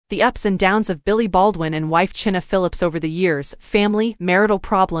The ups and downs of Billy Baldwin and wife Chynna Phillips over the years, family, marital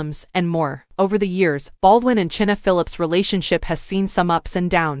problems, and more. Over the years, Baldwin and Chynna Phillips' relationship has seen some ups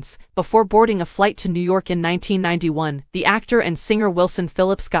and downs. Before boarding a flight to New York in 1991, the actor and singer Wilson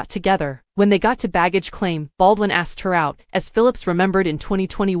Phillips got together. When they got to baggage claim, Baldwin asked her out, as Phillips remembered in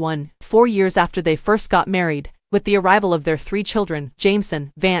 2021, 4 years after they first got married. With the arrival of their 3 children,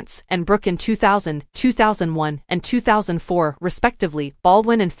 Jameson, Vance, and Brooke in 2000, 2001, and 2004, respectively,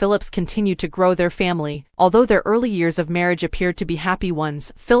 Baldwin and Phillips continued to grow their family. Although their early years of marriage appeared to be happy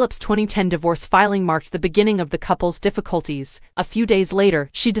ones, Phillips' 2010 divorce filing marked the beginning of the couple's difficulties. A few days later,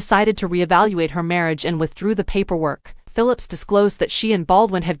 she decided to reevaluate her marriage and withdrew the paperwork. Phillips disclosed that she and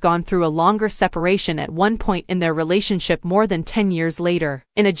Baldwin had gone through a longer separation at one point in their relationship more than 10 years later.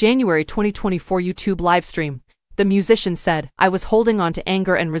 In a January 2024 YouTube livestream, the musician said, "I was holding on to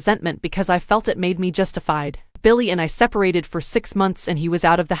anger and resentment because I felt it made me justified. Billy and I separated for 6 months and he was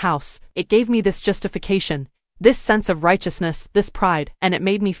out of the house. It gave me this justification, this sense of righteousness, this pride, and it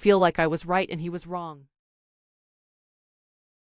made me feel like I was right and he was wrong."